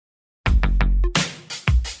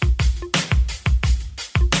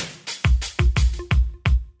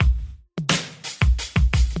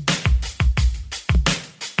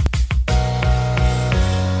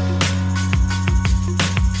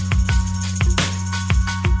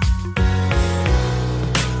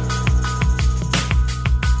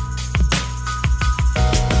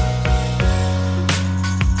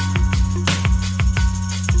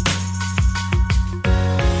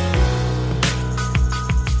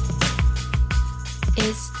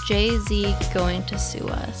Jay-Z going to sue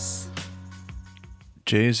us?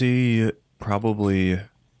 Jay-Z probably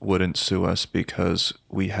wouldn't sue us because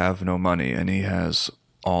we have no money and he has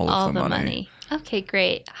all of the money. Okay,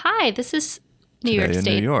 great. Hi, this is New York Today in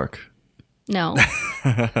State. New York. No.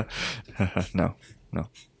 No.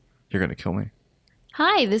 You're going to kill me.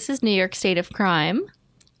 Hi, this is New York State of Crime.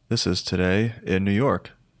 This is Today in New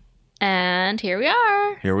York. And here we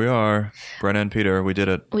are. Here we are. Brenna and Peter, we did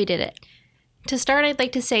it. We did it. To start, I'd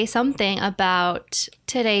like to say something about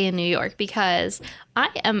Today in New York because I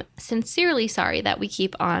am sincerely sorry that we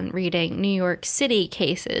keep on reading New York City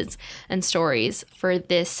cases and stories for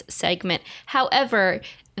this segment. However,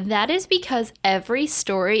 that is because every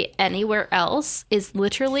story anywhere else is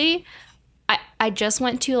literally... I just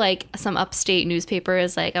went to like some upstate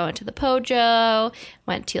newspapers. Like I went to the Pojo,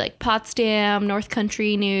 went to like Potsdam, North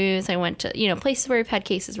Country News. I went to, places where we've had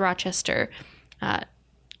cases, Rochester,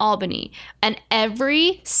 Albany. And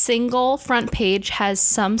every single front page has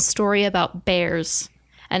some story about bears.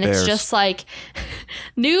 And it's just like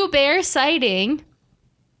new bear sighting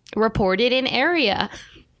reported in area.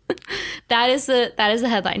 That is the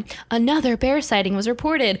headline. Another bear sighting was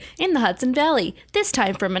reported in the Hudson Valley, this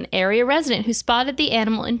time from an area resident who spotted the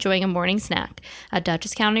animal enjoying a morning snack. A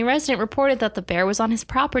Dutchess County resident reported that the bear was on his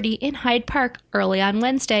property in Hyde Park early on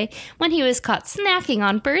Wednesday when he was caught snacking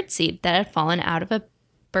on birdseed that had fallen out of a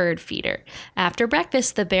bird feeder. After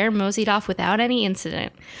breakfast, the bear moseyed off without any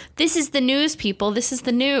incident. This is the news, people. This is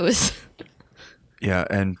the news. Yeah,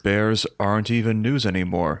 and bears aren't even news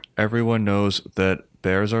anymore. Everyone knows that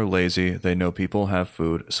bears are lazy. They know people have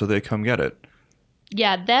food, so they come get it.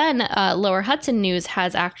 Yeah, then Lower Hudson News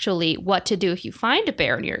has actually what to do if you find a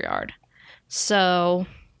bear in your yard. So,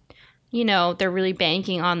 they're really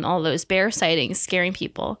banking on all those bear sightings, scaring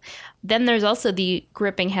people. Then there's also the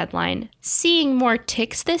gripping headline, "Seeing more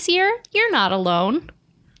ticks this year? You're not alone."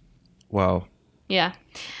 Wow. Yeah.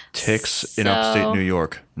 Ticks in upstate New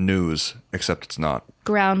York. News, except it's not.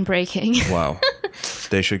 Groundbreaking. Wow.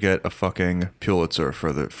 They should get a fucking Pulitzer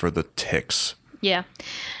for the ticks. Yeah.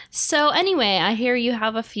 So anyway, I hear you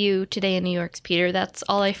have a few Today in New York's, Peter. That's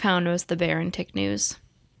all I found was the bear and tick news.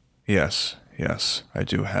 Yes, I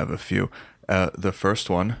do have a few. The first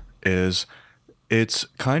one is, it's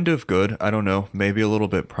kind of good. I don't know, maybe a little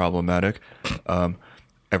bit problematic.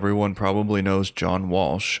 Everyone probably knows John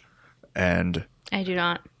Walsh, and... I do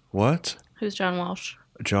not. What? Who's John Walsh?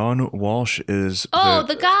 John Walsh is...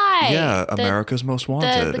 the guy! Yeah, America's Most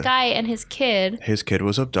Wanted. The guy and his kid. His kid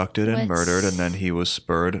was abducted and murdered, and then he was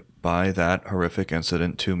spurred by that horrific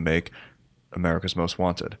incident to make America's Most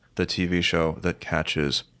Wanted, the TV show that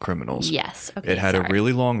catches criminals. Yes. Okay, it had a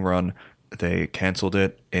really long run. They canceled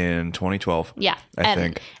it in 2012. Yeah. I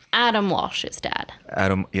think. Adam Walsh's dad.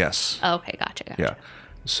 Adam, yes. Oh, okay, gotcha. Yeah.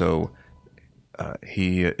 So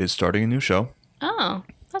he is starting a new show. Oh,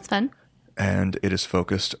 that's fun. And it is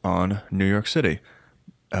focused on New York City.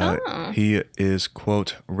 He is,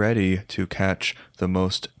 quote, ready to catch the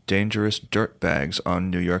most dangerous dirt bags on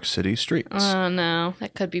New York City streets. Oh, no.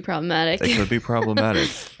 That could be problematic. It could be problematic.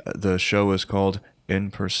 The show is called In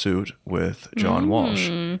Pursuit with John Walsh.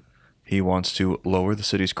 He wants to lower the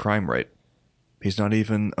city's crime rate. He's not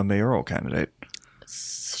even a mayoral candidate.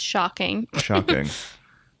 Shocking.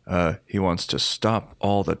 He wants to stop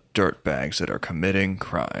all the dirt bags that are committing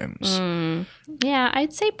crimes. Yeah,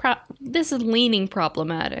 I'd say this is leaning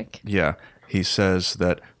problematic. Yeah, he says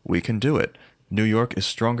that we can do it. New York is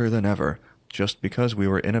stronger than ever. Just because we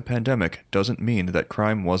were in a pandemic doesn't mean that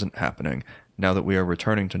crime wasn't happening. Now that we are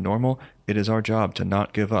returning to normal, it is our job to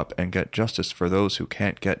not give up and get justice for those who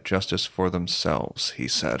can't get justice for themselves, he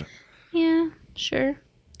said. Yeah, sure.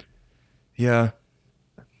 Yeah.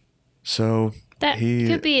 So... That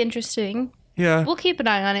could be interesting. Yeah. We'll keep an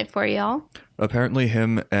eye on it for y'all. Apparently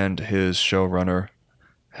him and his showrunner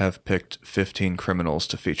have picked 15 criminals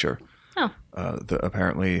to feature. Oh.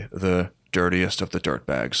 Apparently the dirtiest of the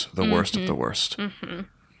dirtbags, the worst of the worst. Mm-hmm.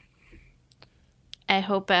 I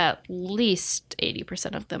hope at least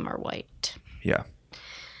 80% of them are white. Yeah.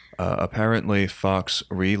 Apparently Fox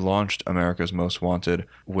relaunched America's Most Wanted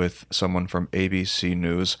with someone from ABC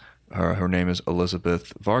News. Her name is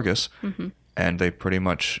Elizabeth Vargas. Mm-hmm. And they pretty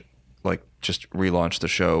much just relaunched the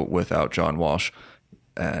show without John Walsh,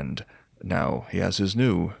 and now he has his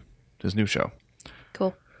new show.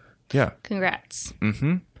 Cool. Yeah. Congrats.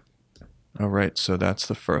 Mm-hmm. All right, so that's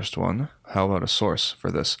the first one. How about a source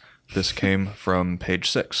for this? This came from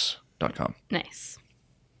page6.com. Nice.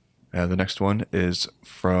 The next one is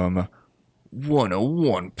from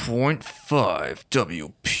 101.5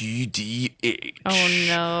 WPDH. Oh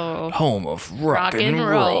no. Home of rock and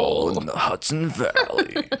roll in the Hudson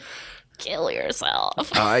Valley. Kill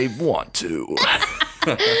yourself. I want to.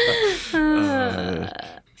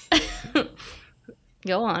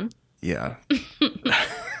 Go on. Yeah.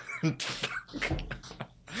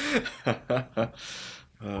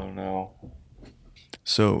 Oh no.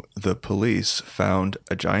 So the police found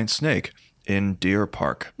a giant snake in Deer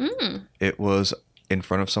Park. It was in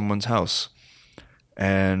front of someone's house,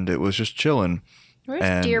 and it was just chilling.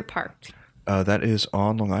 Where's Deer Park? That is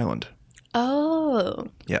on Long Island. Oh.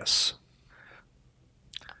 Yes.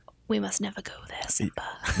 We must never go there, Simba.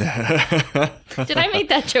 Did I make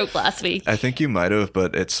that joke last week? I think you might have,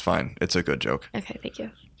 but it's fine. It's a good joke. Okay, thank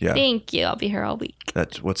you. Yeah. Thank you. I'll be here all week.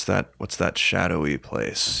 What's that shadowy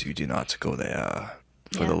place? You do not go there,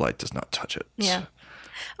 for the light does not touch it. Yeah.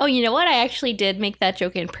 Oh, you know what? I actually did make that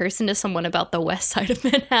joke in person to someone about the west side of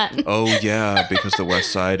Manhattan. Oh, yeah, because the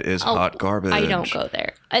west side is hot garbage. I don't go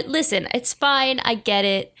there. Listen, it's fine. I get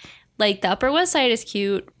it. Like, the Upper West Side is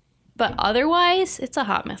cute, but otherwise, it's a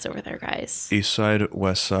hot mess over there, guys. East side,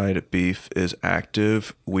 west side beef is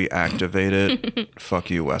active. We activate it. Fuck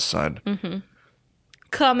you, west side. Mm-hmm.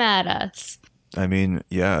 Come at us. I mean,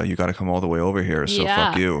 yeah, you got to come all the way over here, so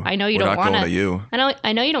Yeah, fuck you. I know you We're don't not going wanna- to you.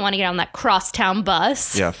 I know you don't want to get on that crosstown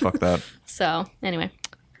bus. Yeah, fuck that. So, anyway.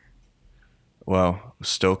 Well,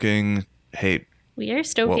 stoking hate. We are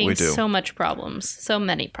stoking we do. so much problems. So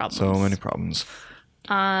many problems. So many problems.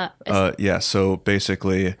 Yeah, so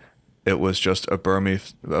basically it was just a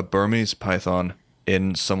Burmese python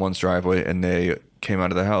in someone's driveway, and they came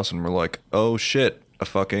out of the house and were like, oh shit, a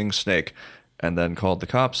fucking snake. And then called the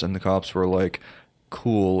cops, and the cops were like,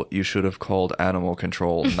 cool, you should have called animal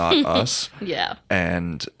control, not us. Yeah.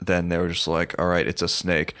 And then they were just like, all right, it's a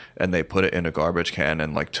snake. And they put it in a garbage can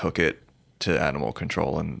and like took it to animal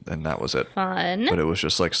control, and that was it. Fun. But it was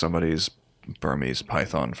just like somebody's Burmese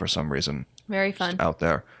python for some reason Very fun. out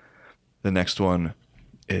there. The next one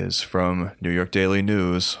is from New York Daily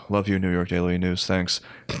News. Love you, New York Daily News. Thanks.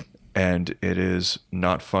 And it is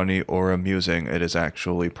not funny or amusing. It is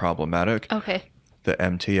actually problematic. Okay. The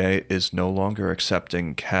MTA is no longer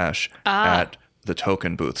accepting cash at the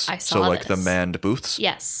token booths. I saw so like the this. manned booths.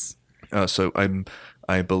 Yes. So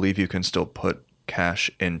I believe you can still put cash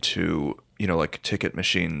into, like ticket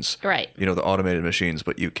machines. Right. The automated machines,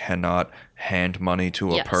 but you cannot hand money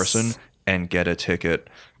to a Yes. person and get a ticket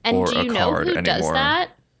And or do a you know card who anymore. does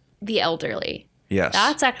that? The elderly. Yes.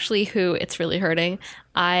 That's actually who it's really hurting.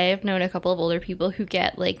 I've known a couple of older people who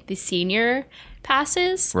get like the senior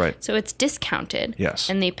passes. Right. So it's discounted. Yes.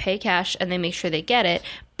 And they pay cash and they make sure they get it.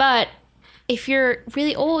 But if you're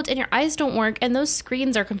really old and your eyes don't work, and those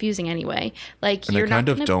screens are confusing anyway, like And they you're not kind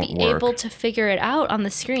of going to don't be work. able to figure it out on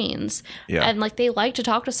the screens. Yeah. And like they like to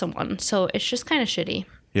talk to someone. So it's just kind of shitty.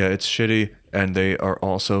 Yeah, it's shitty, and they are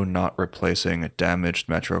also not replacing damaged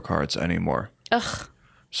Metro cards anymore. Ugh.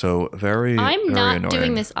 So very, I'm very not annoying.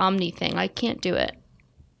 doing this Omni thing. I can't do it.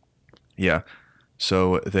 Yeah.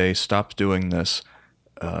 So they stopped doing this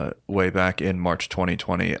way back in March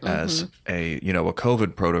 2020 as a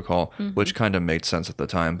COVID protocol, which kind of made sense at the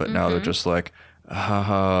time. But now they're just like,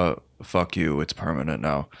 haha, fuck you. It's permanent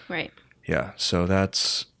now. Right. Yeah. So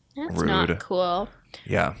that's rude. Not cool.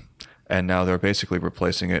 Yeah. And now they're basically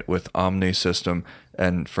replacing it with Omni system.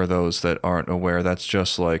 And for those that aren't aware, that's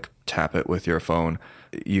just like tap it with your phone.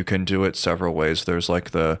 You can do it several ways. There's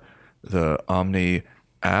like the Omni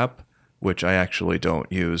app, which I actually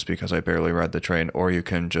don't use because I barely ride the train, or you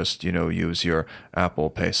can just, use your Apple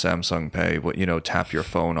Pay, Samsung Pay, tap your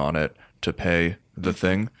phone on it to pay the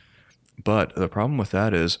thing. But the problem with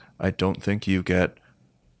that is I don't think you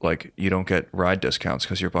don't get ride discounts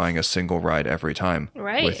because you're buying a single ride every time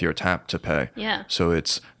Right. with your tap to pay. Yeah. So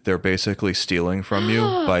they're basically stealing from you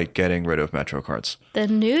by getting rid of Metro cards. The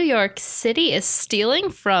New York City is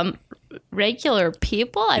stealing from regular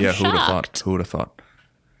people? I'm Yeah, shocked. who would have thought? Who would have thought?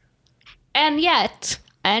 And yet,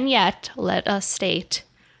 let us state,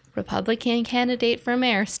 Republican candidate for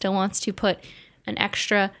mayor still wants to put an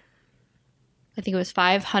extra, I think it was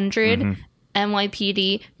 500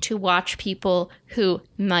 NYPD to watch people who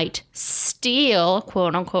might steal,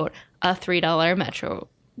 quote unquote, a $3 Metro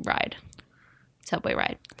ride, subway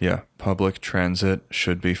ride. Yeah, public transit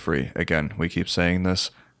should be free. Again, we keep saying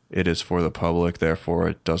this. It is for the public, therefore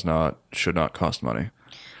it should not cost money.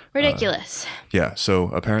 Ridiculous. Yeah, so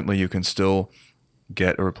apparently you can still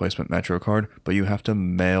get a replacement Metro card, but you have to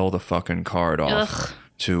mail the fucking card off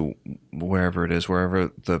to wherever it is,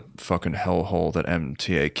 wherever the fucking hellhole that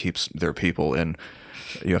MTA keeps their people in.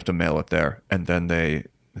 You have to mail it there, and then they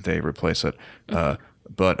replace it.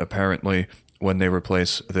 But apparently, when they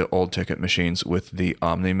replace the old ticket machines with the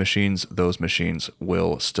Omni machines, those machines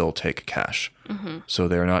will still take cash. So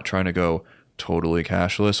they're not trying to go totally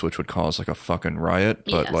cashless, which would cause like a fucking riot,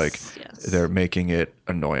 but Yes, like yes. they're making it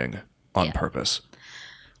annoying on Yeah. purpose.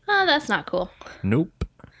 Oh, that's not cool. Nope.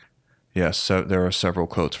 Yes, so there are several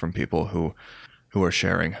quotes from people who are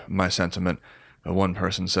sharing my sentiment. One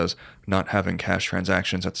person says, "Not having cash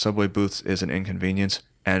transactions at subway booths is an inconvenience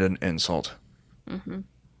and an insult."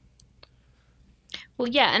 Well,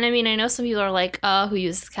 yeah, and I mean, I know some people are like, who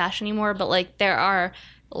uses cash anymore? But like, there are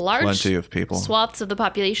large Plenty of people. swaths of the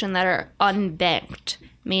population that are unbanked,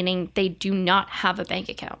 meaning they do not have a bank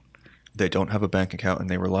account. They don't have a bank account and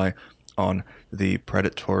they rely on the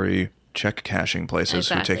predatory check cashing places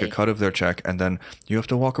who take a Exactly. cut of their check, and then you have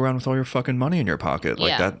to walk around with all your fucking money in your pocket. Like,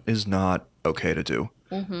 Yeah. that is not okay to do.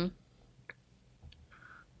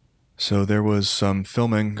 So there was some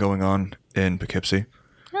filming going on in Poughkeepsie,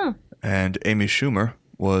 Oh, and Amy Schumer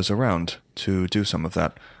was around to do some of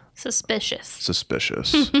that. suspicious.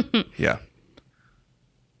 Suspicious. Yeah.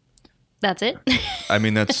 That's it. I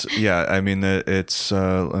mean, that's, yeah, I mean, it's,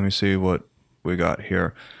 let me see what we got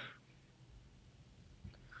here.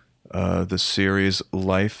 The series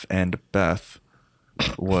Life and Beth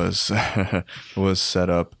was was set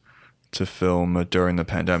up to film during the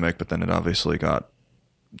pandemic, but then it obviously got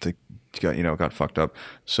fucked up.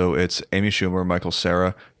 So it's Amy Schumer, Michael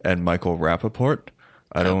Cera, and Michael Rappaport.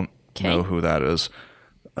 I don't Okay. know who that is.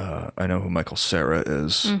 I know who Michael Cera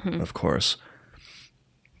is, of course.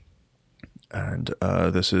 And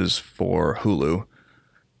this is for Hulu.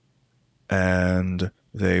 And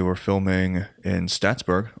they were filming in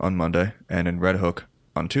Statsburg on Monday and in Red Hook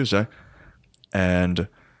on Tuesday. And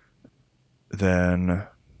then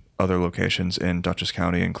other locations in Dutchess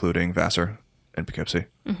County, including Vassar and Poughkeepsie.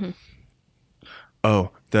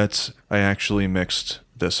 Oh, I actually mixed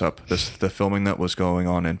this up. The filming that was going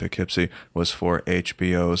on in Poughkeepsie was for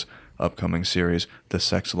HBO's upcoming series, The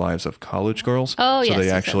Sex Lives of College Girls. Oh, so yes, they you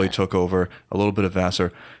said actually that. took over a little bit of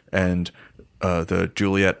Vassar and the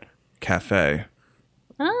Juliet Cafe,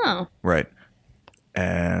 Oh, right?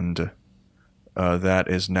 And that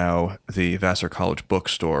is now the Vassar College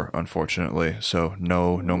bookstore, unfortunately. So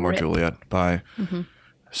no more Rip. Juliet. Bye.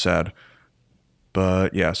 Sad.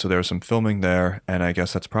 But yeah, so there was some filming there, and I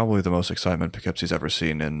guess that's probably the most excitement Poughkeepsie's ever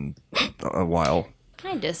seen in a while.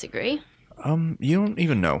 I disagree. You don't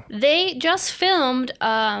even know. They just filmed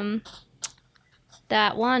that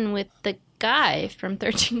one with the guy from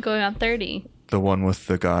 13 Going on 30. The one with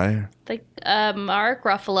the guy? The Mark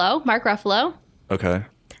Ruffalo. Okay.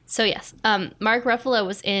 So yes, Mark Ruffalo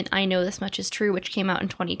was in I Know This Much Is True, which came out in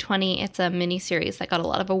 2020. It's a miniseries that got a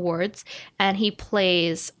lot of awards, and he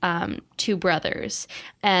plays two brothers,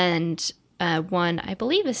 and one I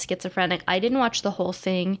believe is schizophrenic. I didn't watch the whole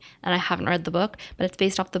thing, and I haven't read the book, but it's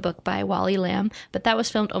based off the book by Wally Lamb. But that was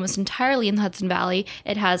filmed almost entirely in the Hudson Valley.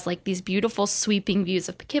 It has like these beautiful sweeping views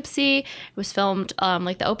of Poughkeepsie. It was filmed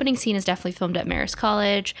like the opening scene is definitely filmed at Marist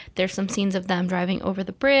College. There's some scenes of them driving over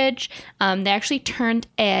the bridge. They actually turned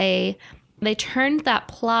that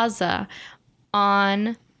plaza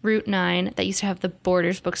on Route 9 that used to have the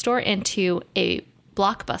Borders bookstore into a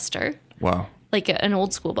Blockbuster, Wow. like an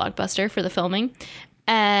old school Blockbuster for the filming.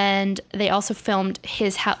 And they also filmed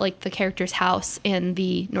his like the character's house in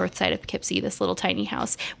the north side of Poughkeepsie, this little tiny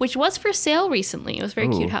house, which was for sale recently. It was a very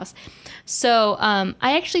Ooh. cute house. So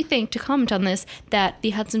I actually think, to comment on this, that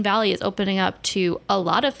the Hudson Valley is opening up to a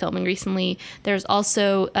lot of filming recently. There's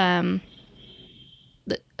also A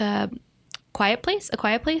Quiet Place,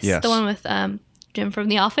 Yes. the one with Jim from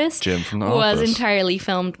The Office. Jim from The was Office. entirely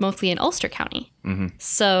filmed mostly in Ulster County.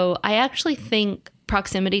 So I actually think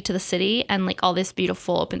proximity to the city and like all this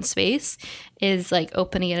beautiful open space is like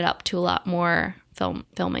opening it up to a lot more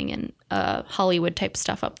filming and Hollywood type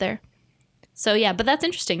stuff up there. So yeah, but that's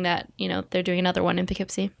interesting that, they're doing another one in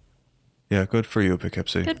Poughkeepsie. Yeah, good for you,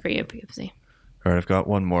 Poughkeepsie. Good for you, Poughkeepsie. All right, I've got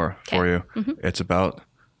one more for you. Mm-hmm. It's about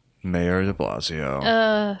Mayor de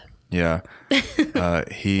Blasio. Yeah.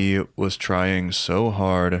 He was trying so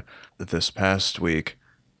hard this past week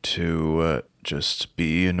to just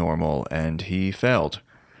be normal, and he failed.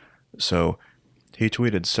 So he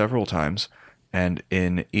tweeted several times, and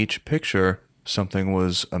in each picture, something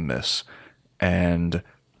was amiss. And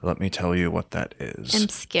let me tell you what that is. I'm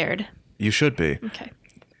scared. You should be. Okay.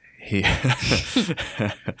 He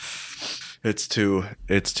it's too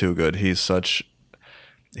good. He's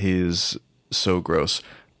so gross.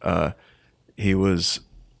 He was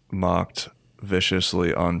mocked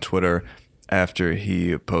viciously on Twitter after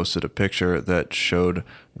he posted a picture that showed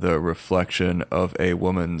the reflection of a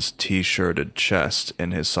woman's t-shirted chest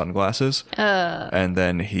in his sunglasses. And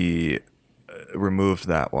then he removed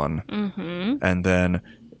that one. And then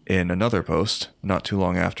in another post, not too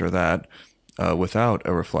long after that, without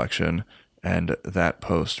a reflection, And that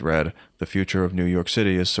post read, "The future of New York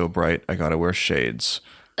City is so bright, I gotta wear shades."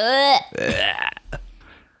 Ugh.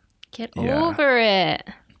 Get Yeah. over it.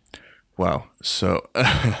 Wow. So,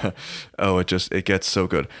 it gets so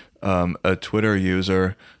good. A Twitter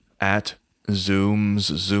user at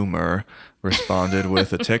ZoomsZoomer responded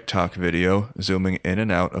with a TikTok video zooming in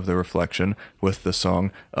and out of the reflection with the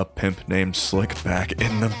song "A Pimp Named Slickback"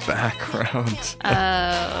 in the background.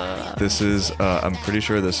 This is, I'm pretty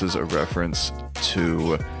sure this is a reference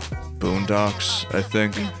to Boondocks, I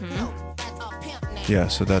think. Yeah,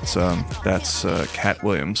 so that's Cat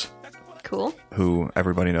Williams, Cool. who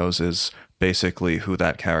everybody knows is basically who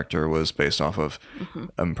that character was based off of.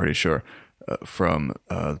 I'm pretty sure from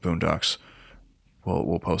the Boondocks.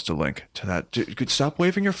 We'll post a link to that. Dude, stop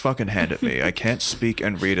waving your fucking hand at me. I can't speak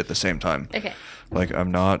and read at the same time. Okay. Like,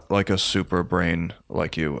 I'm not like a super brain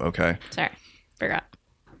like you, okay? Sorry. Forgot.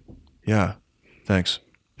 Yeah. Thanks.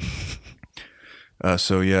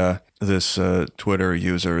 This Twitter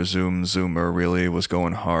user, ZoomsZoomer, really was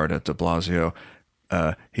going hard at de Blasio.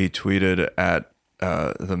 He tweeted at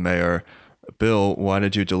the mayor, "Bill, why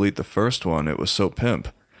did you delete the first one? It was so pimp."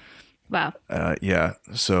 Wow. Yeah.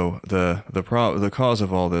 So the cause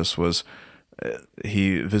of all this was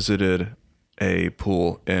he visited a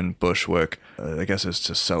pool in Bushwick. I guess it's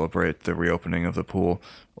to celebrate the reopening of the pool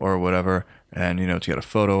or whatever, and to get a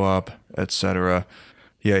photo op, etc.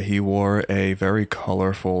 Yeah, he wore a very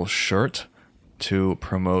colorful shirt to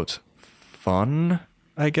promote fun,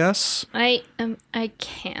 I guess. I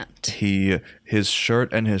can't. His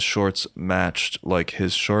shirt and his shorts matched. Like,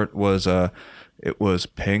 his shirt was it was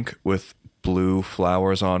pink with blue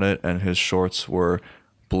flowers on it, and his shorts were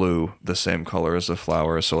blue, the same color as the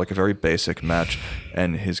flowers. So, like, a very basic match.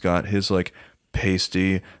 And he's got his, like,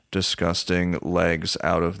 pasty, disgusting legs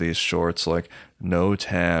out of these shorts, like, no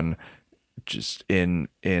tan, just in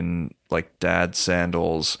like dad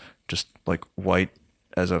sandals, just like white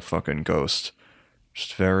as a fucking ghost.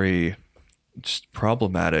 Just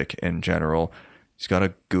problematic in general. He's got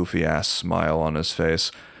a goofy ass smile on his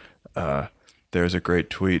face. There's a great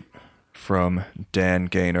tweet from Dan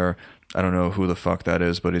Gaynor. I don't know who the fuck that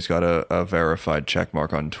is, but he's got a verified check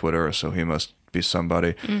mark on Twitter, so he must be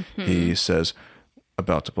somebody. He says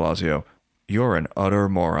about de Blasio, "You're an utter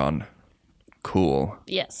moron." Cool.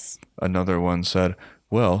 Yes. Another one said,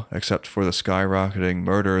 "Well, except for the skyrocketing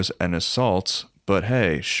murders and assaults, but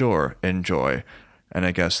hey, sure, enjoy." And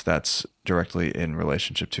I guess that's directly in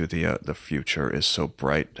relationship to the future is so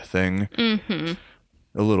bright thing.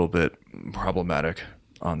 A little bit problematic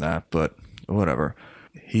on that, but whatever.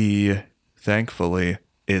 He thankfully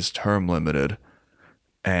is term limited,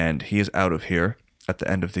 and he is out of here at the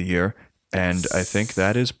end of the year. And I think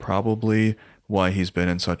that is probably why he's been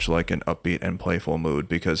in such like an upbeat and playful mood,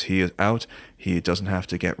 because he is out, he doesn't have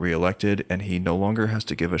to get reelected, and he no longer has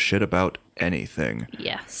to give a shit about anything.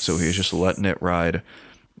 Yes. So he's just letting it ride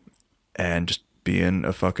and just being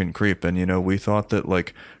a fucking creep. And we thought that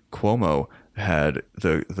like Cuomo had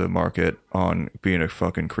the market on being a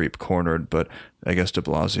fucking creep cornered, but I guess de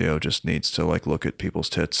Blasio just needs to like look at people's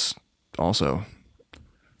tits also.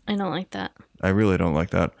 I don't like that. I really don't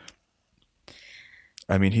like that.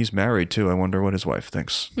 I mean, he's married too. I wonder what his wife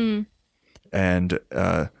thinks. And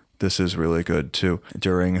this is really good too.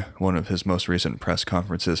 During one of his most recent press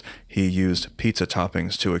conferences, he used pizza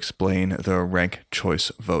toppings to explain the rank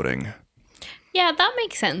choice voting. Yeah, that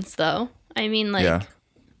makes sense though. I mean, like, Yeah.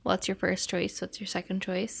 What's your first choice? What's your second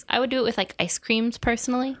choice? I would do it with like ice creams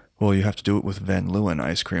personally. Well, you have to do it with Van Leeuwen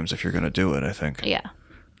ice creams if you're going to do it, I think. Yeah.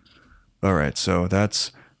 All right, so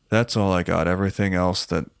that's all I got. Everything else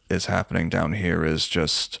that is happening down here is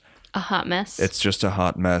just A hot mess. it's just a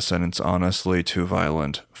hot mess, and it's honestly too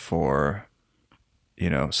violent for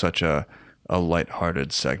such a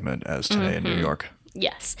lighthearted segment as Today in New York.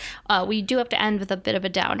 Yes. We do have to end with a bit of a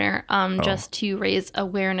downer, just to raise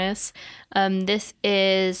awareness. This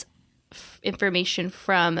is information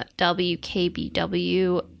from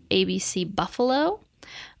WKBW ABC Buffalo.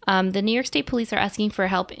 The New York State Police are asking for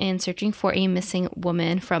help in searching for a missing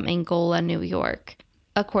woman from Angola, New York.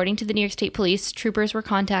 According to the New York State Police, troopers were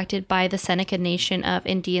contacted by the Seneca Nation of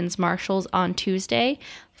Indians Marshals on Tuesday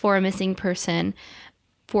for a missing person,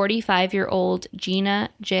 45-year-old Gina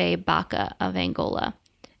J. Baca of Angola.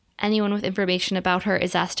 Anyone with information about her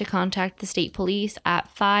is asked to contact the state police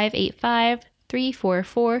at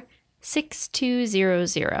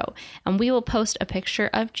 585-344-6200. And we will post a picture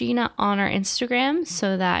of Gina on our Instagram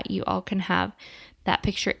so that you all can have that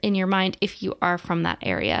picture in your mind if you are from that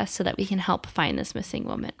area, so that we can help find this missing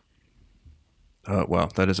woman.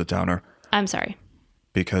 Well, that is a downer. I'm sorry.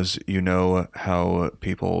 Because how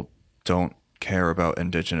people don't care about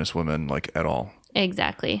Indigenous women, like, at all.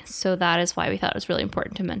 Exactly. So that is why we thought it was really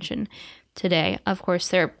important to mention today. Of course,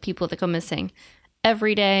 there are people that go missing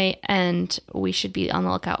every day, and we should be on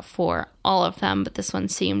the lookout for all of them. But this one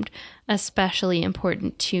seemed especially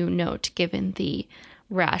important to note, given the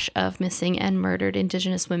rash of missing and murdered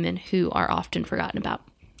Indigenous women who are often forgotten about.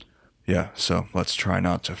 Yeah, so let's try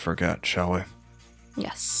not to forget, shall we?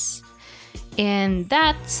 Yes. And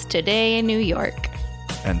that's Today in New York.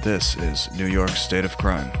 And this is New York State of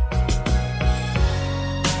Crime.